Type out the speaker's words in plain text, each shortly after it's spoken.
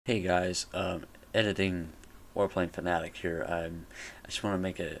Hey guys, editing Warplane Fanatic here. I just want to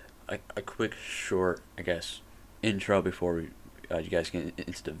make a quick, short, I guess, intro before you guys get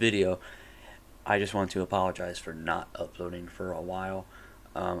into the video. I just want to apologize for not uploading for a while.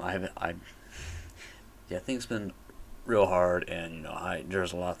 I haven't, yeah, things been real hard, and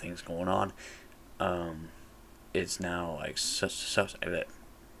there's a lot of things going on. Um, it's now like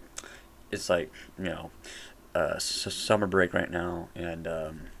it's like summer break right now, and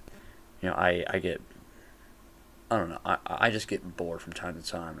I get I don't know. I just get bored from time to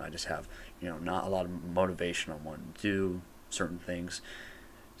time. I just have, not a lot of motivation on wanting to do certain things.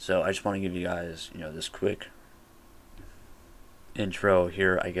 So I just want to give you guys, this quick intro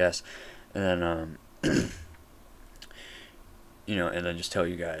here, I guess, and then, and then just tell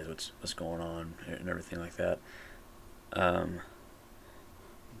you guys what's going on and everything like that. Um,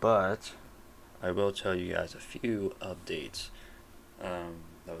 but I will tell you guys a few updates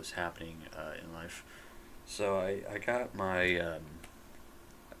that was happening in life. So I got my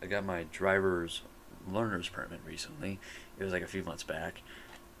driver's learner's permit recently. It was like a few months back,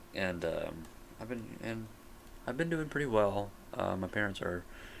 and I've been and I've been doing pretty well. My parents are,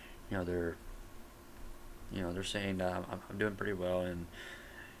 you know, they're they're saying I'm doing pretty well, and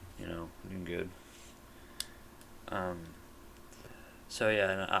I'm doing good. Um, so yeah,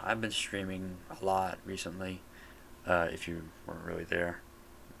 and I've been streaming a lot recently. If you weren't really there,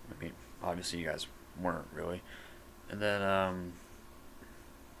 I mean, obviously you guys weren't really, and then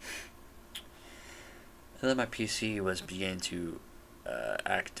my PC was beginning to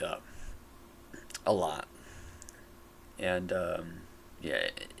act up a lot, and yeah,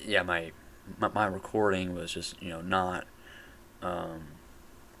 yeah, my recording was just not um,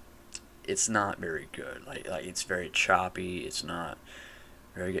 it's not very good. Like it's very choppy. It's not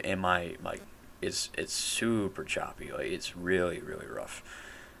very good, and my like it's super choppy. Like it's really rough.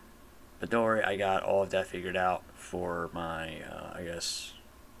 But don't worry, I got all of that figured out for my I guess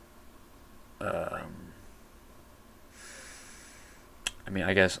um,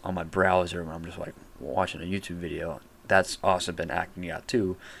 I guess on my browser when I'm just like watching a YouTube video, that's also been acting out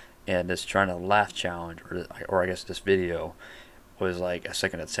too. And this trying to laugh challenge, or I guess this video was like a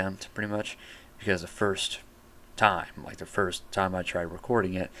second attempt, pretty much, because the first time I tried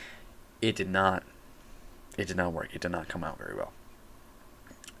recording it, it did not, it did not work. It did not come out very well.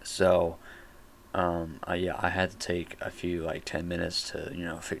 So, yeah, I had to take a few like 10 minutes to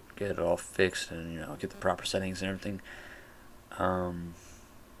get it all fixed and get the proper settings and everything. Um,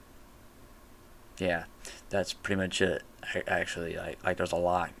 yeah, that's pretty much it. Actually, like there's a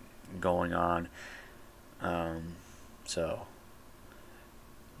lot going on. Um, so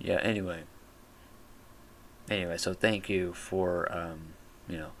yeah. Anyway, so thank you for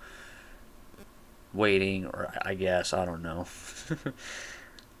you know waiting, or I guess I don't know.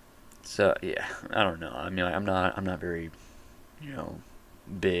 So yeah, I don't know. I mean, like, I'm not very you know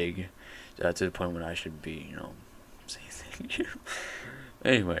big to the point when I should be saying thank you.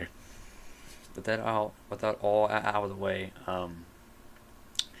 Anyway, with that all out of the way,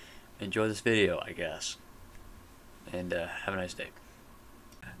 enjoy this video, I guess, and have a nice day.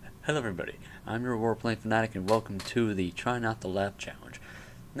 Hello everybody, I'm your Warplane Fanatic, and welcome to the Try Not to Laugh Challenge.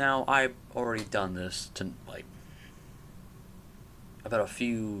 Now, I've already done this to, like, about a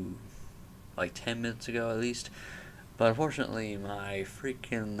few, like 10 minutes ago at least, but unfortunately my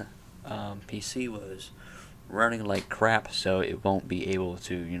freaking PC was running like crap, so it won't be able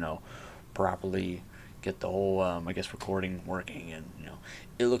to, properly get the whole, I guess, recording working, and,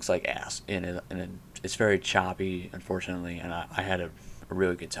 it looks like ass, it's very choppy, unfortunately, and I had a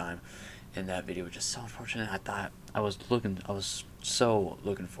really good time in that video, which is so unfortunate. I was so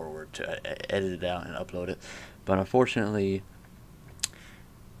looking forward to edit it out and upload it, but unfortunately,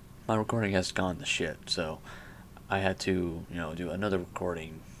 my recording has gone to shit, so I had to, do another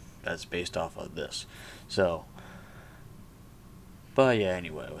recording that's based off of this. So, but yeah,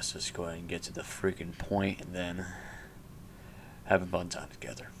 anyway, let's just go ahead and get to the freaking point and then have a fun time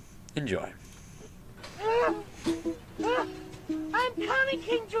together. Enjoy. I'm coming,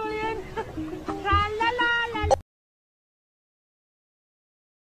 King Julian! Tra la la la.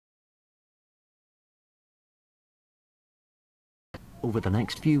 Over the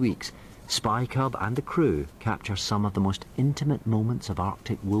next few weeks, Spy Cub and the crew capture some of the most intimate moments of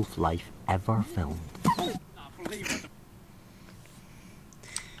Arctic wolf life ever filmed.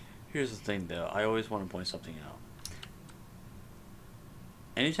 Here's the thing, though. I always want to point something out.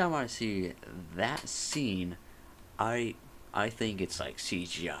 Anytime I see that scene, I think it's like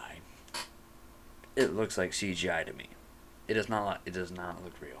CGI. It looks like CGI to me. It does not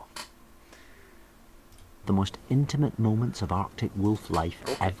look real. the most intimate moments of Arctic wolf life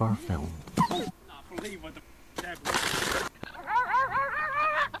ever filmed.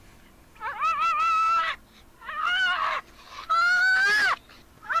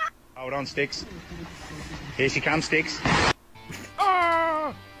 Out on Sticks. Here she comes, Sticks.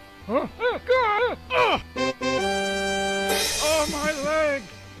 Oh, God! Oh, my leg!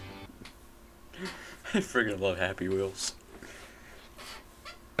 I freaking love Happy Wheels.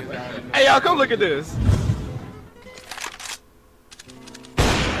 Hey, y'all, come look at this.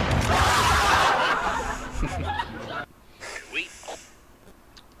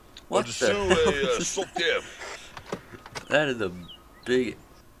 What the? That is a big.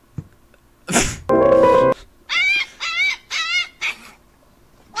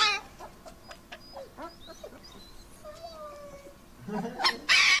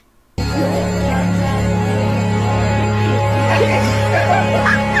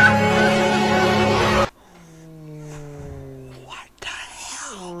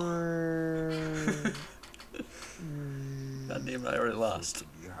 God damn it, I already lost.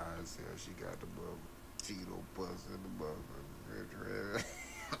 She got the Cheeto puss in the motherfucker.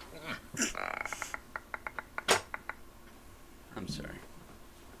 I'm sorry.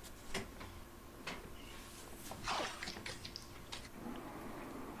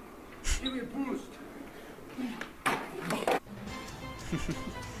 Give me a boost.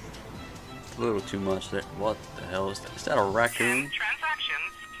 A little too much there. What the hell is that? Is that a raccoon?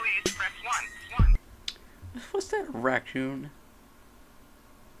 Transactions, please press 1. What's that, a raccoon?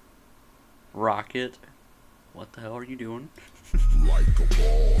 Rocket? What the hell are you doing? Like a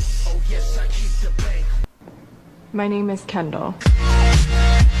boss. Oh yes, I keep the bank. My name is Kendall.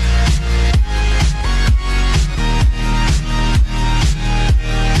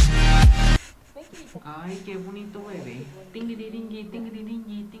 Ay, qué bonito bebé. Tingidi-dingy,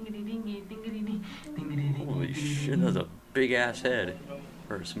 tingidi-dingy, tingidi-dingy, tingidi-dingy, tingidi-dingy. Holy shit, that's a big ass head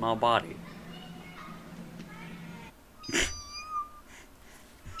for a small body.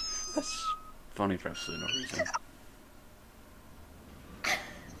 That's funny for absolutely no reason.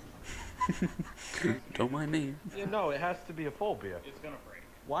 Don't mind me. You know, it has to be a full beer. It's gonna break.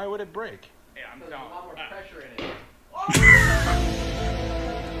 Why would it break? Yeah, I'm telling you. A lot more pressure in it.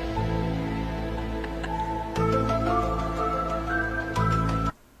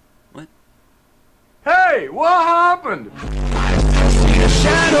 What? Hey, what happened?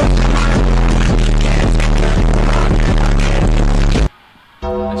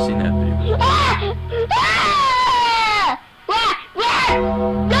 I've seen that video.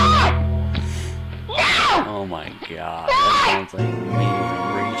 Oh my god, that sounds like me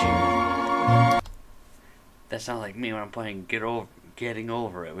raging. That sounds like me when I'm playing Getting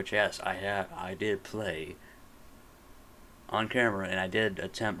Over It, which yes, I did play on camera, and I did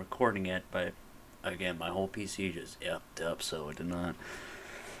attempt recording it, but again, my whole PC just effed up, so it did not.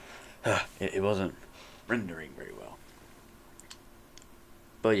 It wasn't rendering very well.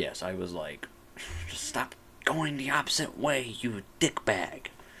 But yes, I was like, just stop going the opposite way, you dickbag.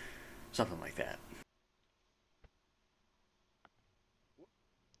 Something like that.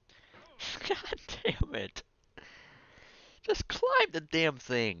 God damn it. Just climb the damn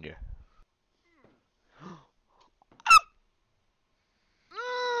thing.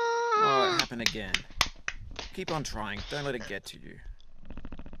 Oh, it happened again. Keep on trying. Don't let it get to you.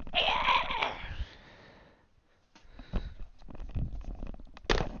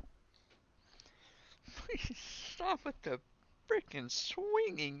 Please stop with the freaking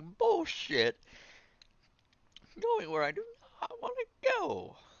swinging bullshit. Going where I do not want to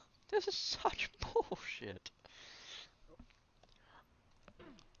go. This is such bullshit.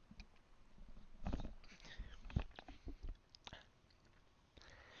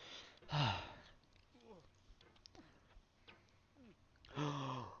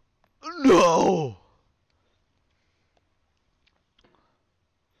 No!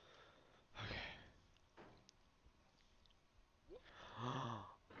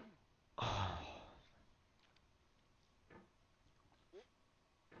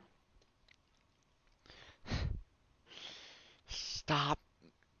 Stop.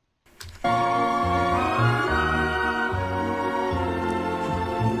 You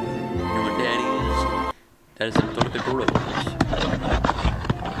know what Daddy is? That is a Dr. Gross.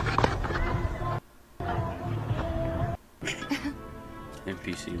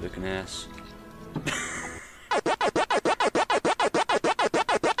 NPC looking ass.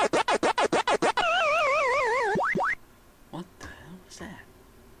 What the hell was that?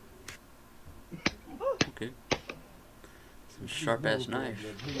 Okay. Some sharp ass knife.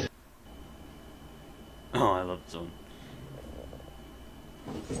 Oh, I love this one.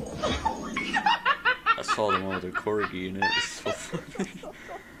 I saw the one with the corgi and it was so funny.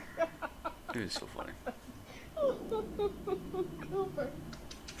 It was so funny.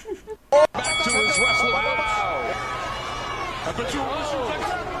 Back to his wrestling. Wow. I bet you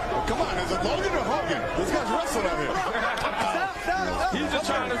come on, is it Logan or Hogan? This guy's wrestling out here. He's just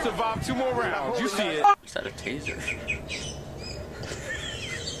trying to survive 2 more rounds. You see it. Is that a taser?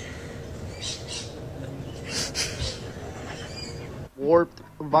 Warped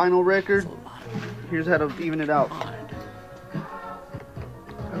vinyl record. Here's how to even it out.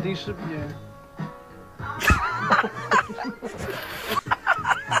 These should, yeah.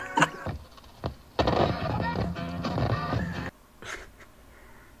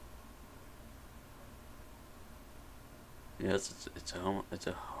 Yeah, it's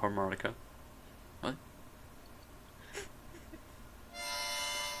a harmonica. What?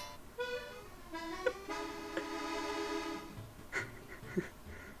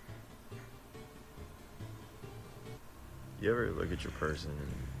 You ever look at your person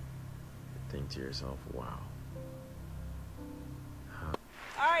and think to yourself, wow. All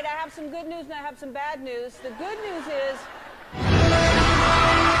right, I have some good news and I have some bad news. The good news is... I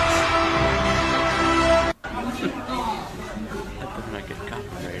better not get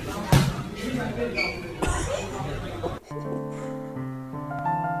copyrighted.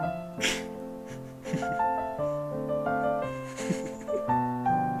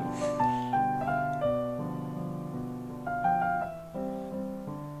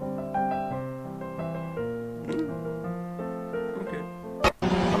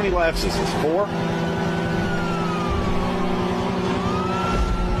 How many laps is this? 4?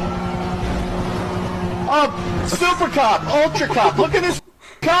 Oh, Super Cop, Ultra Cop. Look at this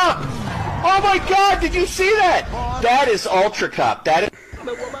cop. Oh my God, did you see that? That is Ultra Cop. That is.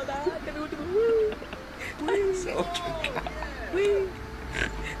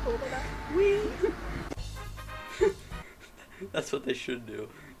 That's what they should do.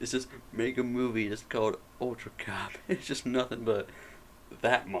 Is just make a movie just called Ultra Cop. It's just nothing but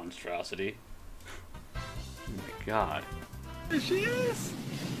that monstrosity. Oh my God. There she is.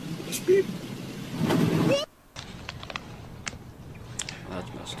 Oh,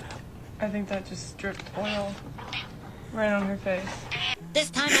 that's messed up. I think that just dripped oil right on her face. This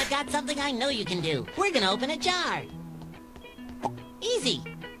time I've got something I know you can do. We're gonna open a jar. Easy.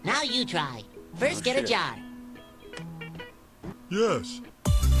 Now you try. First, get a jar. Yes.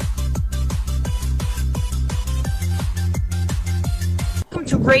 Welcome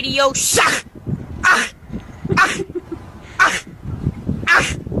to Radio Shack.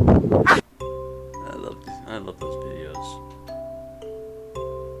 I love those videos.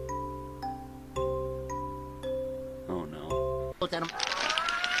 Oh no. Look at him.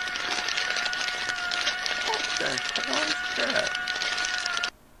 What the hell is that?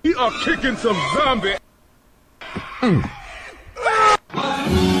 We are kicking some zombie.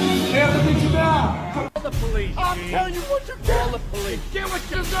 Call the police. I'm telling you what you get. Call the police. Get what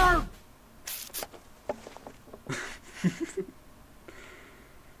you deserve.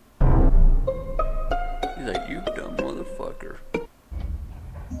 He's like, you dumb motherfucker.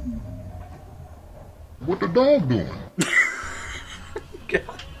 What the dog doing?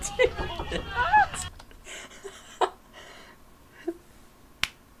 God damn it.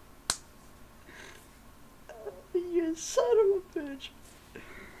 You son of a bitch.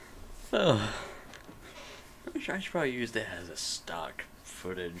 Oh. I should probably use that as a stock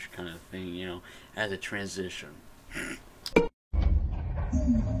footage kind of thing, you know, as a transition.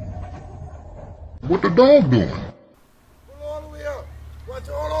 What the dog doing? Pull all the way up. Watch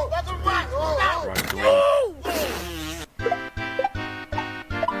all over. Let them rock. Right the way.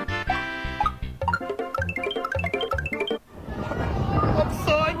 I'm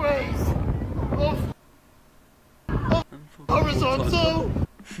sideways. Horizontal.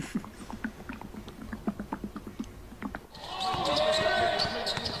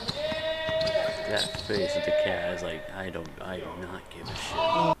 That face of the cat is like, I do not give a shit.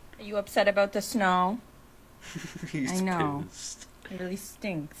 Are you upset about the snow? He's I know. pissed. It really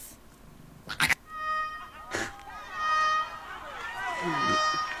stinks.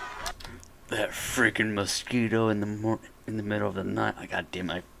 That freaking mosquito in the middle of the night. Oh, God damn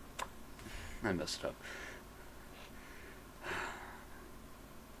it. I messed up.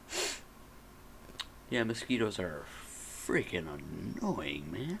 Yeah, mosquitoes are freaking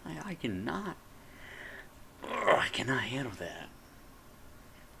annoying, man. I cannot. I cannot handle that.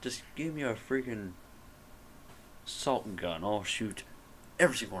 Just give me a freaking salt gun. I'll shoot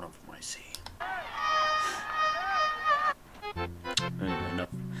every single one of them I see. Anyway,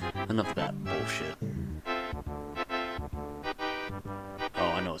 enough of that bullshit.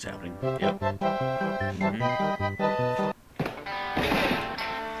 Oh, I know what's happening. Yep. Mm-hmm.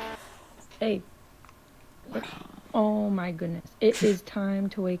 Hey. Oh my goodness. It is time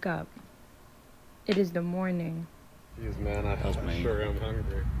to wake up. It is the morning. Jeez, man, I'm sure I'm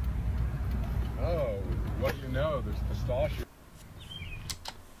hungry. Oh, what do you know? There's pistachio.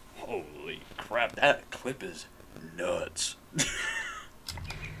 Holy crap, that clip is nuts.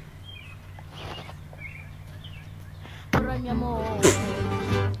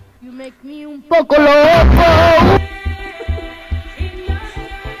 You make me un poco loco.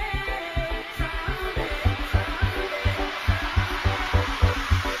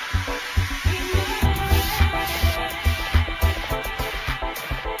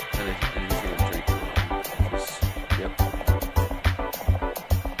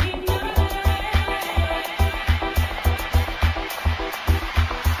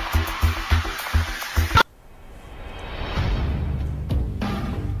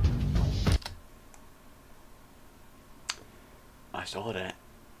 I saw that.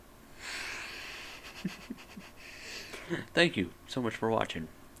 Thank you so much for watching.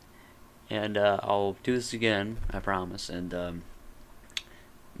 And I'll do this again, I promise. And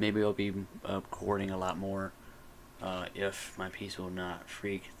maybe I'll be recording a lot more if my piece will not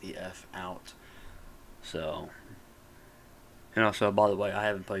freak the F out. So, and also, by the way, I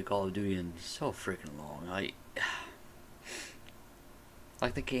haven't played Call of Duty in so freaking long.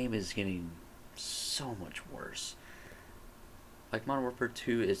 Like, the game is getting so much worse. Like, Modern Warfare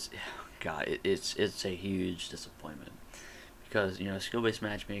 2 is, God, it's a huge disappointment. Because, you know, skill-based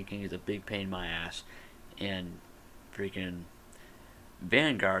matchmaking is a big pain in my ass. And freaking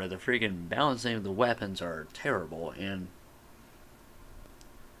Vanguard, the freaking balancing of the weapons are terrible. And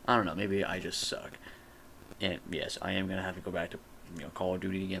I don't know, maybe I just suck. And yes, I am going to have to go back to, you know, Call of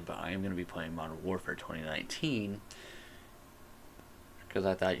Duty again. But I am going to be playing Modern Warfare 2019. Because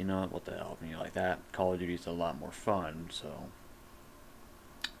I thought, you know what the hell, you know, like that. Call of Duty is a lot more fun, so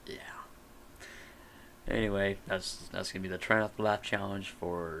yeah. Anyway, that's gonna be the Try Not to Laugh challenge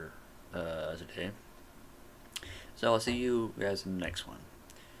for today. So I'll see you guys in the next one.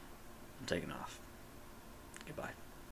 I'm taking off. Goodbye.